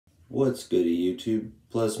What's good, YouTube?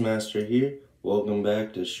 Plus Master here. Welcome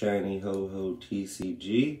back to Shiny Ho Ho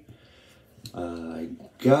TCG. I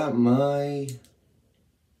got my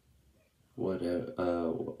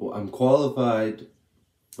I'm qualified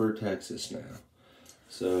for Texas now,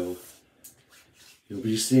 so you'll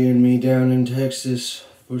be seeing me down in Texas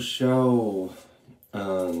for sure.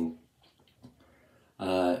 I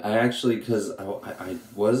actually, cause I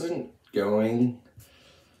wasn't going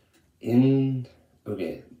in.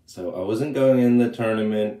 Okay. So I wasn't going in the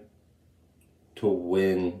tournament to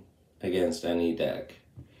win against any deck.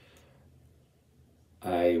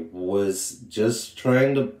 I was just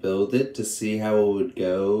trying to build it to see how it would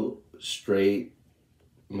go straight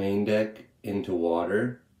main deck into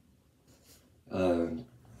water.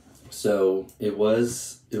 So it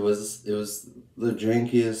was the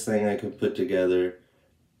jankiest thing I could put together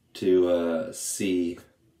to see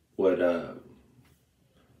what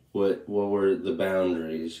were the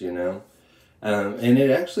boundaries, you know? And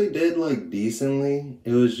it actually did, like, decently.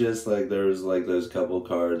 It was just, like, there was, like, those couple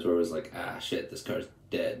cards where it was like, ah, shit, this card's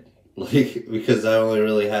dead. Like, because I only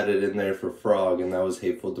really had it in there for Frog, and that was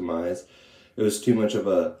Hateful Demise. It was too much of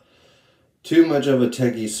a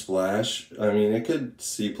techie splash. I mean, it could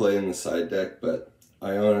see play in the side deck, but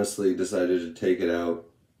I honestly decided to take it out.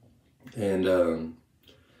 And,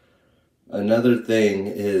 another thing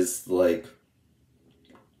is, like,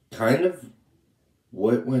 kind of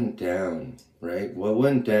what went down, right? What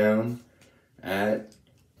went down at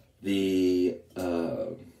the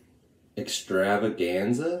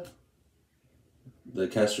extravaganza, the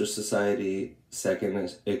Kester Society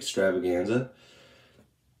second extravaganza,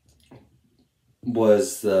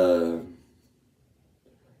 was that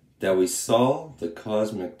we saw the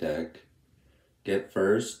Cosmic deck get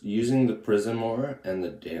first using the Prism Aura and the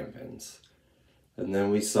Dampens. And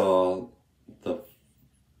then we saw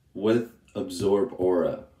with Absorb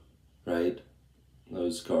Aura, right?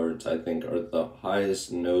 Those cards, I think, are the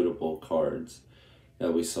highest notable cards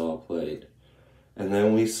that we saw played. And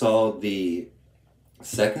then we saw the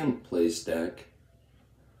second place deck,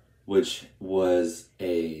 which was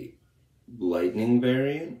a lightning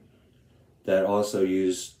variant that also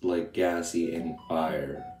used, like, gassy and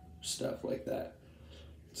fire, stuff like that.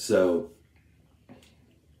 So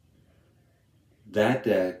that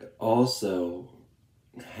deck also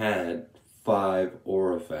had 5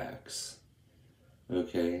 Aurifacts.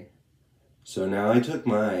 Okay, so now I took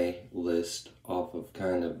my list off of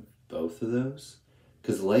kind of both of those,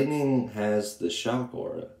 because Lightning has the Shock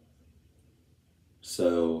Aura.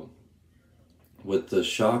 So with the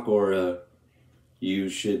Shock Aura, you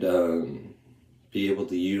should be able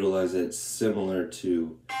to utilize it similar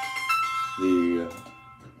to the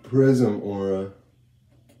Prism Aura.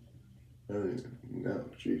 I don't even know,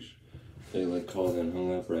 jeez. They, like, called and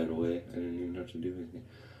hung up right away. I didn't even have to do anything.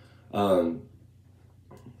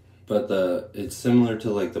 But it's similar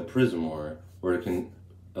to, like, the Prism Aura, where it can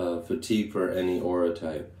fatigue for any aura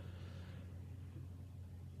type.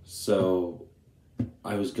 So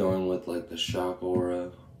I was going with, like, the Shock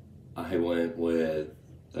Aura. I went with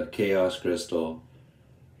a Chaos Crystal,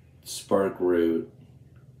 Spark Root,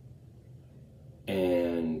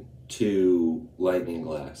 and 2 Lightning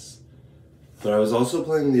Glass. But I was also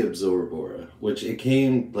playing the Absorb Aura, which it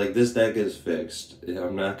came, like, this deck is fixed.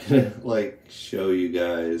 I'm not gonna, like, show you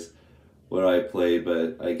guys what I played,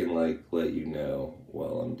 but I can, like, let you know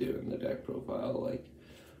while I'm doing the deck profile, like,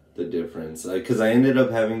 the difference. Because I ended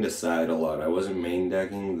up having to side a lot. I wasn't main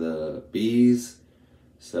decking the bees,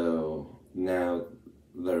 so now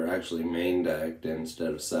they're actually main decked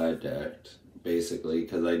instead of side decked, basically,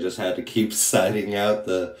 because I just had to keep siding out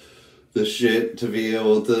the shit to be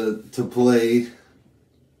able to play,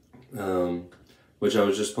 which I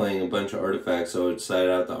was just playing a bunch of artifacts, so I would side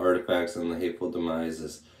out the artifacts and the Hateful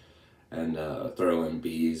Demises and throw in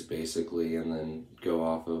bees, basically, and then go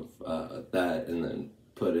off of that and then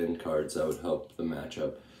put in cards that would help the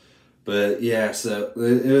matchup. But yeah, so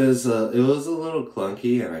it was a little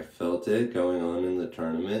clunky, and I felt it going on in the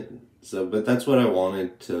tournament. So, but that's what I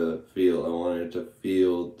wanted to feel. I wanted to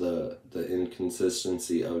feel the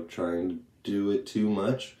inconsistency of trying to do it too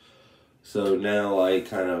much. So now I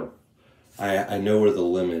kind of, I know where the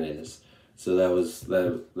limit is. So that was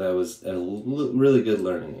a really good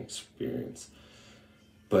learning experience.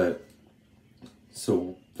 But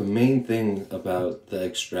so the main thing about the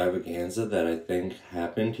extravaganza that I think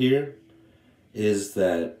happened here is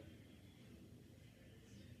that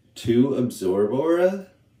 2 Absorb Aura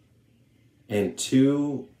and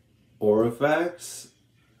 2 Aurifacts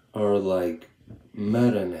are, like,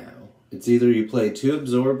 meta now. It's either you play 2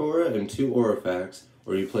 Absorb Aura and 2 Aurifacts,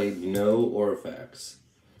 or you play no Aurifacts.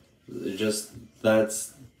 Just,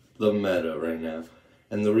 that's the meta right now.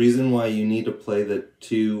 And the reason why you need to play the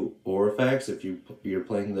 2 Aurifacts if you're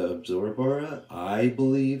playing the Absorb Aura, I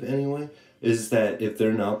believe anyway, is that if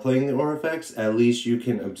they're not playing the Aurifacts, at least you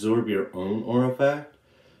can absorb your own Aurifact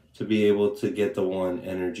to be able to get the 1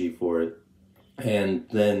 energy for it. And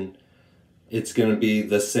then it's going to be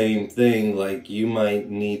the same thing, like you might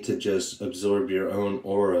need to just absorb your own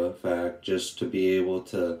Aurifact just to be able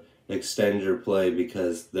to extend your play,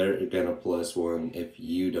 because they're going to +1 if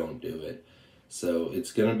you don't do it. So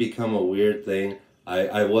it's going to become a weird thing.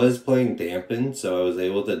 I was playing Dampen, so I was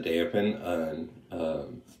able to dampen on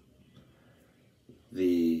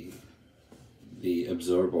the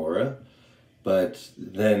Absorb Aura, but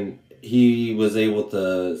then he was able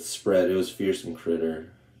to spread. It was Fearsome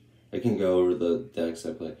Critter. I can go over the decks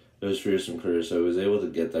I play. It was Fearsome Critter, so I was able to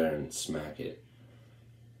get there and smack it.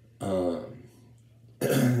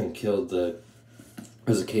 And killed the... It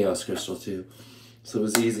was a Chaos Crystal too, so it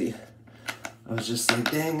was easy. I was just like,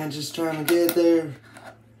 dang, I'm just trying to get there.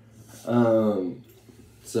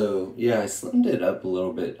 So, yeah, I slimmed it up a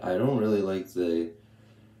little bit. I don't really like the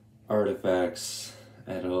artifacts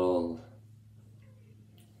at all.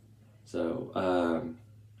 So,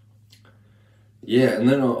 yeah, and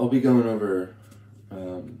then I'll be going over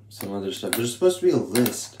some other stuff. There's supposed to be a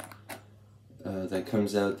list that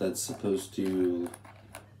comes out that's supposed to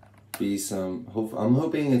be some... I'm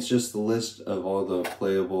hoping it's just the list of all the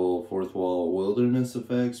playable Fourth Wall Wilderness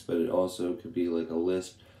effects, but it also could be like a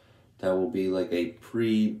list that will be like a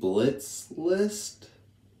pre-blitz list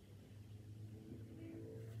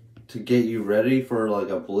to get you ready for like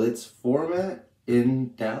a blitz format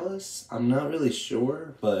in Dallas. I'm not really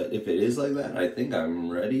sure, but if it is like that, I think I'm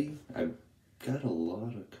ready. I've got a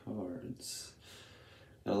lot of cards.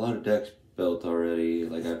 Got a lot of decks built already.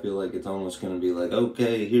 Like, I feel like it's almost going to be like,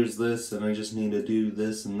 okay, here's this, and I just need to do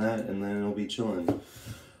this and that, and then it'll be chilling.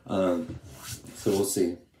 So we'll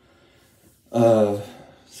see.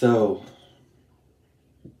 So,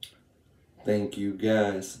 thank you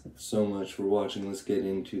guys so much for watching. Let's get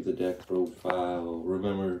into the deck profile.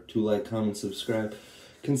 Remember to like, comment, subscribe.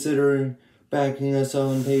 Consider backing us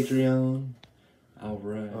on Patreon.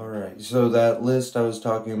 Alright, so that list I was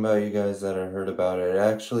talking about, you guys that have heard about it,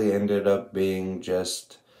 actually ended up being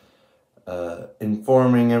just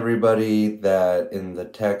informing everybody that in the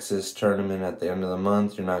Texas tournament at the end of the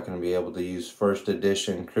month, you're not going to be able to use first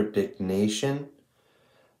edition Cryptic Nation.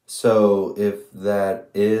 So if that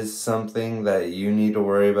is something that you need to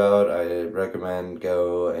worry about, I recommend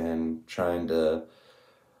go and trying to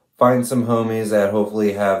find some homies that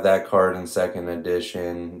hopefully have that card in second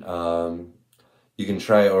edition. You can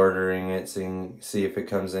try ordering it, see if it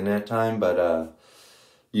comes in at time, but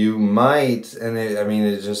you might, and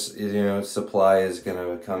it just, supply is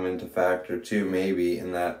gonna come into factor too, maybe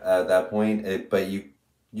in that at that point. But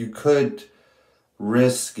you could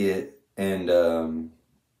risk it, and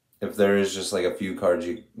if there is just like a few cards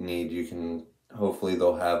you need, you can, hopefully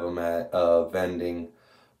they'll have them at a vending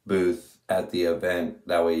booth at the event.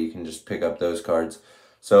 That way you can just pick up those cards.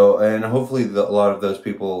 So, and hopefully a lot of those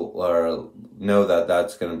people know that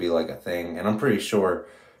that's going to be like a thing. And I'm pretty sure,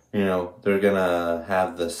 they're going to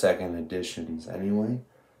have the second editions anyway.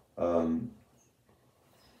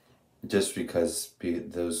 Just because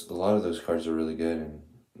a lot of those cards are really good and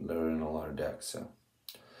they're in a lot of decks, so.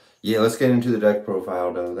 Yeah, let's get into the deck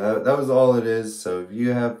profile though. That was all it is. So if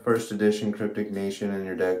you have first edition Cryptic Nation in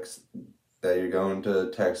your decks that you're going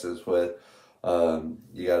to Texas with,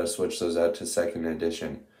 you got to switch those out to second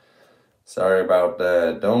edition. Sorry about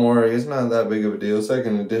that. Don't worry, it's not that big of a deal.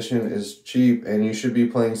 Second edition is cheap, and you should be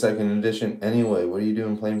playing second edition anyway. What are you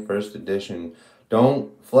doing playing first edition?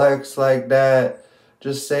 Don't flex like that.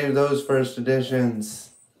 Just save those first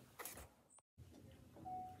editions.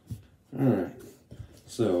 Alright.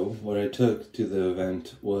 So, what I took to the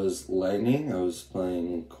event was Lightning. I was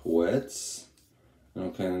playing Quets.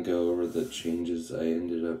 I'll kind of go over the changes I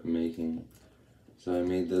ended up making. So I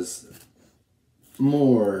made this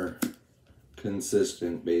more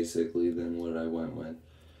consistent, basically, than what I went with.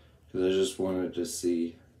 Because I just wanted to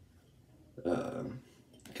see...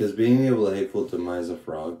 Because being able to Hateful Demise a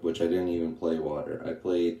Frog, which I didn't even play Water. I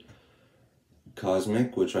played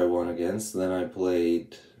Cosmic, which I won against. Then I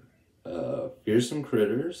played... Fearsome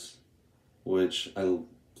Critters, which I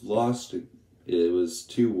lost. It was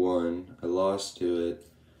 2-1. I lost to it.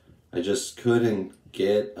 I just couldn't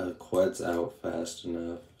get a Quetz out fast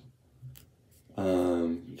enough.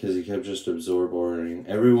 Because he kept just absorb oraing.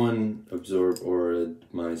 Everyone absorb oraed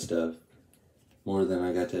my stuff more than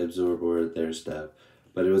I got to absorb aura their stuff.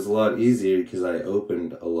 But it was a lot easier because I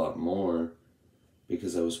opened a lot more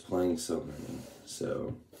because I was playing so many.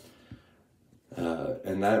 So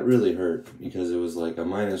And that really hurt because it was like a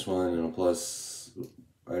 -1 and a plus.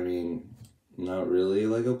 I mean, not really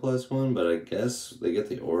like a +1, but I guess they get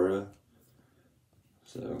the aura.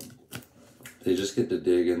 So they just get to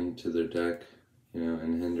dig into their deck, you know,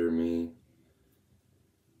 and hinder me.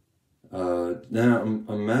 Now I'm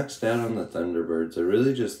maxed out on the Thunderbirds. I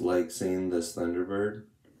really just like seeing this Thunderbird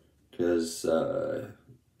because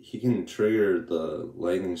he can trigger the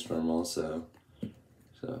Lightning Storm also.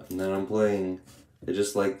 So, and then I'm playing, I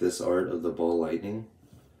just like this art of the Ball Lightning.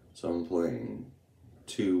 So I'm playing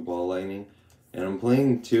 2 Ball Lightning. And I'm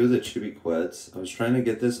playing 2 of the Chibi Quets. I was trying to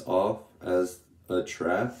get this off as a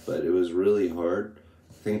trap, but it was really hard.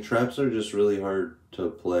 I think traps are just really hard to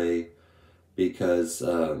play because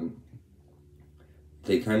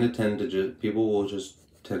they kind of tend to just, people will just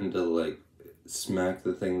tend to like smack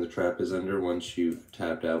the thing the trap is under once you've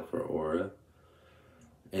tapped out for aura.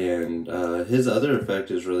 And his other effect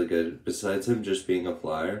is really good. Besides him just being a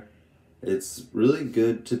flyer, it's really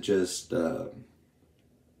good to just,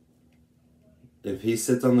 if he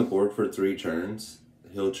sits on the board for 3 turns,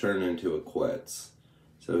 he'll turn into a Quetz.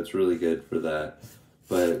 So it's really good for that.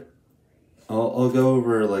 But I'll go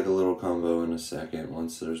over like a little combo in a second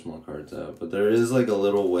once there's more cards out. But there is like a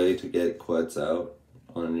little way to get Quetz out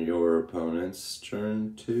on your opponent's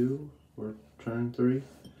turn 2 or turn 3.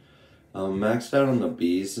 Maxed out on the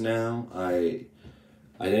bees now. I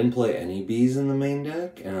didn't play any bees in the main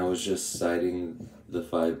deck, and I was just siding the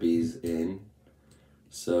 5 bees in.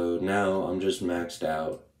 So now I'm just maxed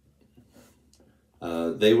out.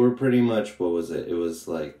 They were pretty much, what was it? It was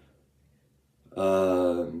like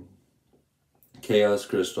Chaos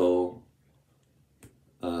Crystal,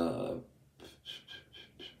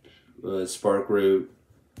 Spark Root,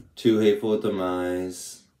 2 Hateful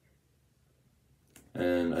Demise,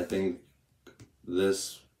 and I think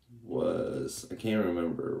this was, I can't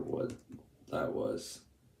remember what that was,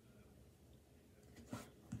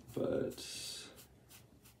 but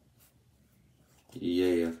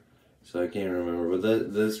yeah, so I can't remember,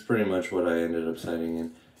 but that's pretty much what I ended up siding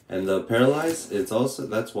in. And the Paralyze, it's also,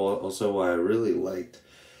 that's also why I really liked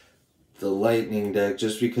the Lightning deck,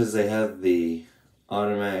 just because they have the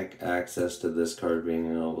automatic access to this card,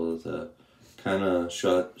 being able to kind of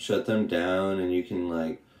shut them down, and you can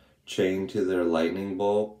like chain to their lightning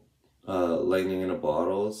bolt, lightning in a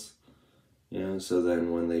bottles, you know, so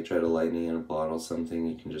then when they try to lightning in a bottle something,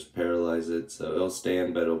 you can just paralyze it, so it'll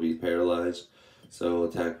stand but it'll be paralyzed, so it'll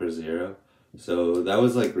attack for 0. So that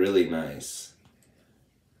was like really nice,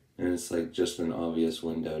 and it's like just an obvious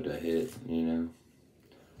window to hit, you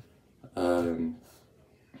know.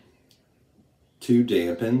 2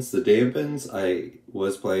 Dampens. The Dampens, I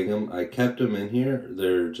was playing them. I kept them in here.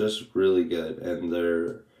 They're just really good, and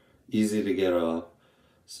they're easy to get off.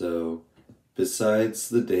 So, besides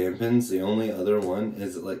the Dampens, the only other one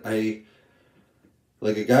is like,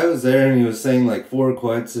 like a guy was there and he was saying like 4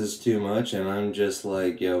 Quets is too much, and I'm just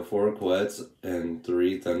like, yo, 4 Quets and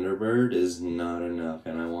 3 Thunderbird is not enough,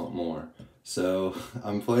 and I want more. So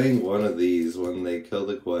I'm playing one of these. When they kill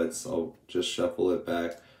the Quets, I'll just shuffle it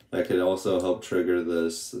back. That could also help trigger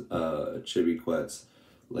this Chibi Quets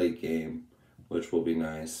late game, which will be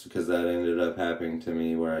nice, because that ended up happening to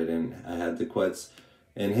me where I had the Quets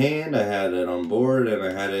in hand, I had it on board, and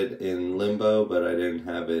I had it in limbo, but I didn't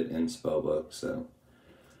have it in spellbook, so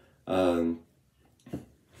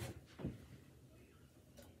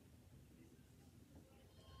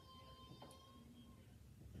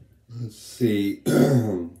let's see.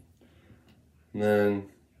 Then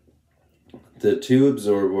the 2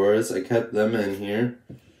 Absorb Auras, I kept them in here.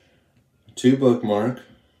 2 Bookmark.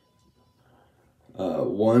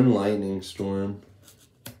 1 Lightning Storm.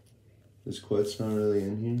 This Quet's not really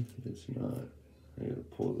in here. It's not. I gotta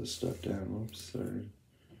pull this stuff down. Oops, sorry.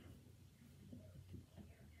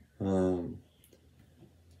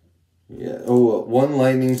 Yeah. Oh, 1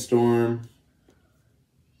 Lightning Storm.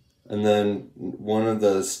 And then 1 of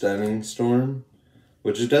the Stunning Storm,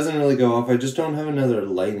 which it doesn't really go off. I just don't have another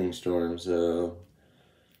Lightning Storm, so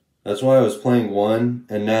that's why I was playing 1,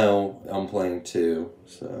 and now I'm playing 2,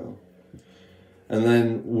 so. And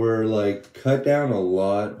then we're like cut down a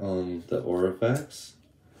lot on the Aurifacts.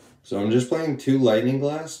 So I'm just playing 2 Lightning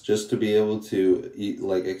Glass just to be able to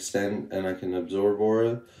extend, and I can absorb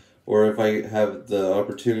aura. Or if I have the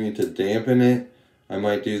opportunity to dampen it, I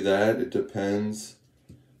might do that. It depends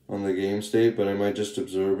on the game state, but I might just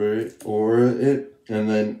absorb it, aura it, and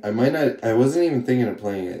then I might not, I wasn't even thinking of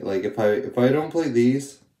playing it. Like if I don't play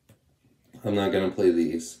these, I'm not gonna play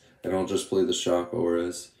these, and I'll just play the shock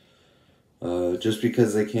auras. Just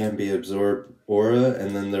because they can be absorbed aura,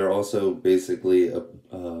 and then they're also basically a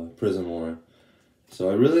prism aura. So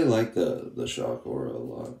I really like the shock aura a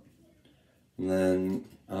lot. And then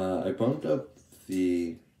I bumped up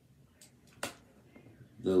the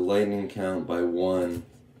lightning count by 1.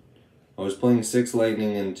 I was playing 6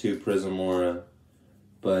 lightning and 2 prism aura,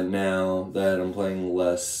 but now that I'm playing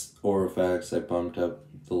less Aurifacts, I bumped up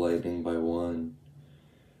the lightning by 1.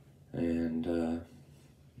 And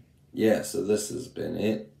yeah, so this has been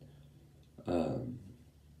it.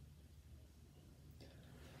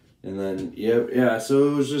 And then, yeah, so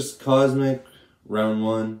it was just Cosmic, round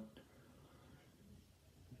 1.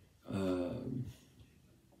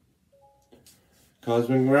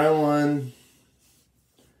 Cosmic round 1.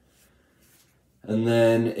 And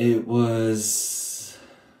then it was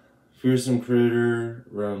Fearsome Critter,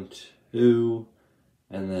 round 2.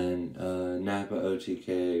 And then Napa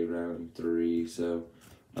OTK, round 3. So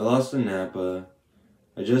I lost to Napa.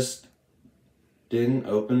 I just didn't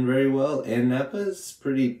open very well, and Napa's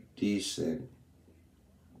pretty decent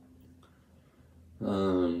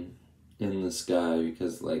in the sky,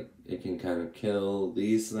 because like it can kind of kill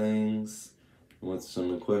these things with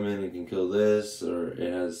some equipment. It can kill this, or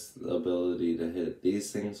it has the ability to hit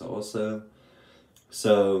these things also.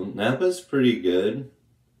 So Napa's pretty good.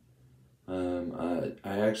 I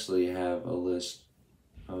actually have a list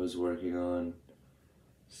I was working on,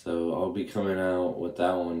 so I'll be coming out with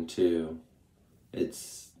that one too.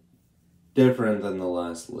 It's different than the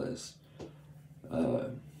last list.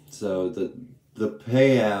 So the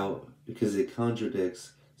payout, because it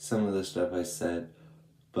contradicts some of the stuff I said,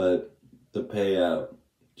 but the payout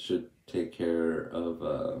should take care of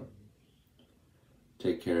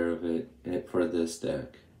it for this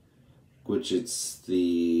deck, which it's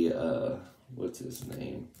the what's his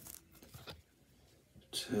name?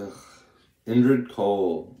 Indrid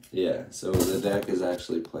Cole. Yeah, so the deck is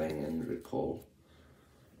actually playing Indrid Cole.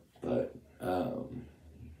 But I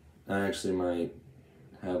actually might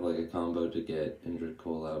have like a combo to get Indrid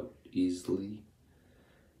Cole out easily.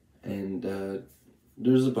 And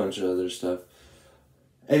there's a bunch of other stuff.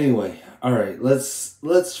 Anyway, alright, let's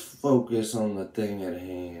focus on the thing at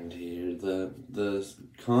hand here. The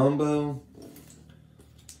combo.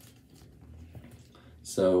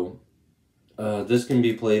 So this can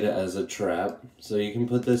be played as a trap. So you can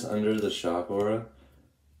put this under the shock aura.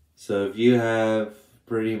 So if you have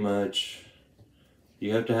pretty much,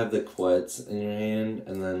 you have to have the Quetz in your hand,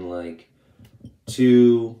 and then like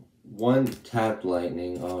 1 tapped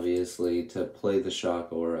lightning, obviously, to play the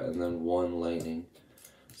shock aura, and then 1 lightning.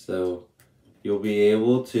 So you'll be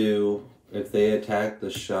able to, if they attack the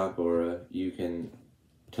shock aura, you can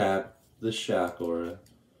tap the shock aura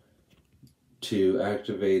to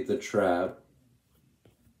activate the trap,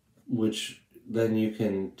 which then you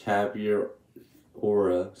can tap your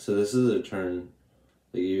aura. So this is a turn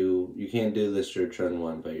that you can't do this your turn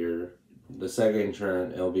 1, but the second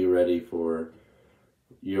turn it'll be ready for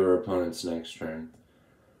your opponent's next turn.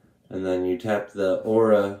 And then you tap the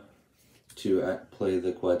aura to play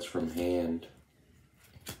the Quetz from hand.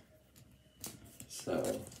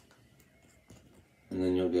 So, and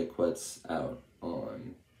then you'll get Quetz out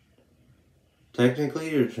on technically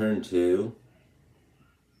your turn 2.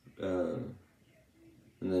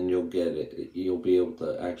 And then you'll get it. You'll be able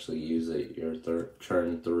to actually use it your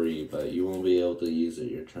turn 3, but you won't be able to use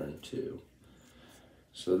it your turn 2.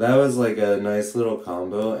 So that was like a nice little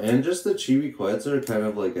combo. And just the Chibi Quetz are kind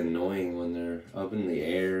of like annoying when they're up in the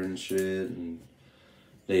air and shit, and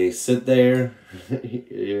they sit there,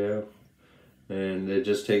 yeah. And it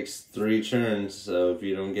just takes 3 turns. So if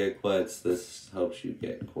you don't get Quetz, this helps you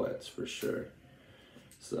get Quetz for sure.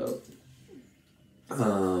 So,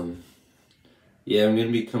 yeah, I'm going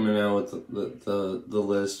to be coming out with the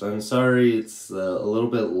list. I'm sorry it's a little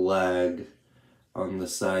bit lag on the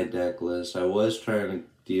side deck list. I was trying to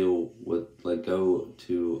deal with, like, go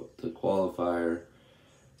to the qualifier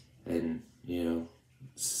and, you know,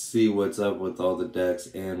 see what's up with all the decks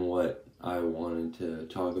and what I wanted to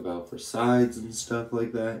talk about for sides and stuff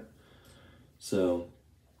like that. So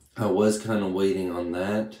I was kind of waiting on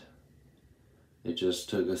that. It just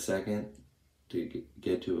took a second to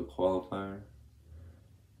get to a qualifier.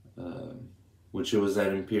 Which it was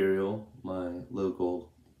at Imperial, my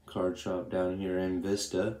local card shop down here in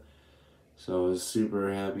Vista. So I was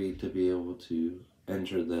super happy to be able to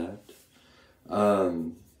enter that.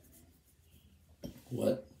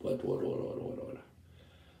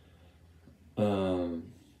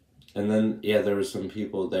 And then, yeah, there were some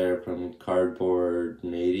people there from Cardboard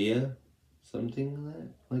Nadia,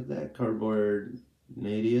 something like that. Cardboard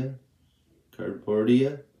Nadia?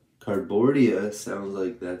 Cardboardia? Cardboardia sounds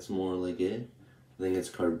like that's more like it. I think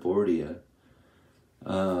it's Cardboardia.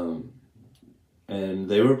 And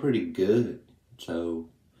they were pretty good. So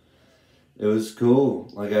it was cool.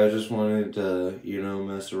 Like, I just wanted to, you know,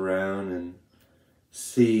 mess around and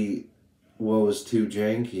see what was too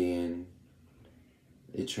janky, and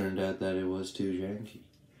it turned out that it was too janky.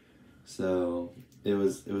 So it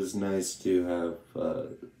was nice to have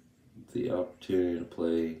the opportunity to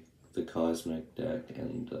play the Cosmic deck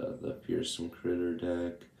and the Fearsome Critter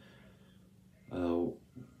deck.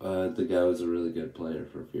 The guy was a really good player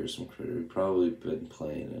for Fearsome Critter. He'd probably been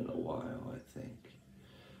playing it a while, I think.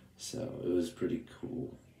 So it was pretty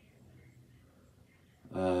cool.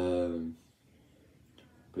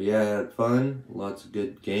 But yeah, I had fun. Lots of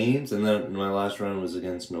good games. And then my last run was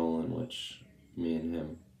against Nolan, which me and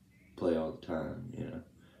him play all the time, you know.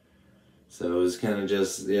 So it was kind of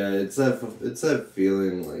just, yeah, it's that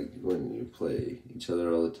feeling like when you play each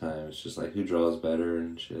other all the time. It's just like who draws better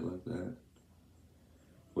and shit like that.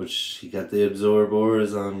 Which, he got the Absorb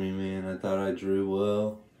Auras on me, man. I thought I drew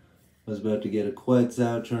well. I was about to get a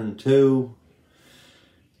Quetzal turn 2.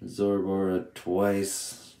 Absorb Aura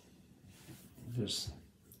twice. Just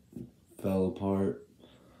fell apart.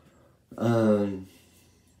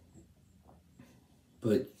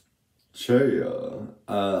 But sure, y'all.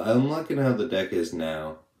 I'm liking how the deck is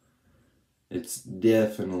now. It's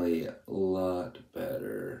definitely a lot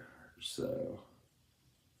better. So,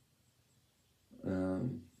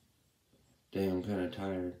 dang, I'm kind of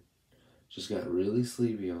tired. Just got really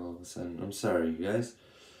sleepy all of a sudden. I'm sorry, you guys.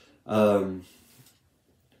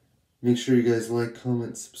 Make sure you guys like,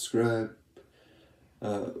 comment, subscribe.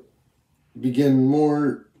 Be getting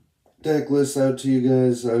more deck lists out to you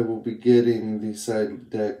guys. I will be getting the side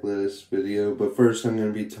deck list video, but first I'm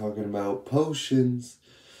going to be talking about potions.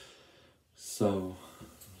 So,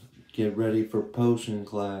 get ready for potion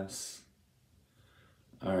class.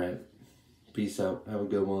 Alright, peace out. Have a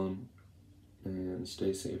good one, and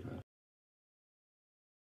stay safe out.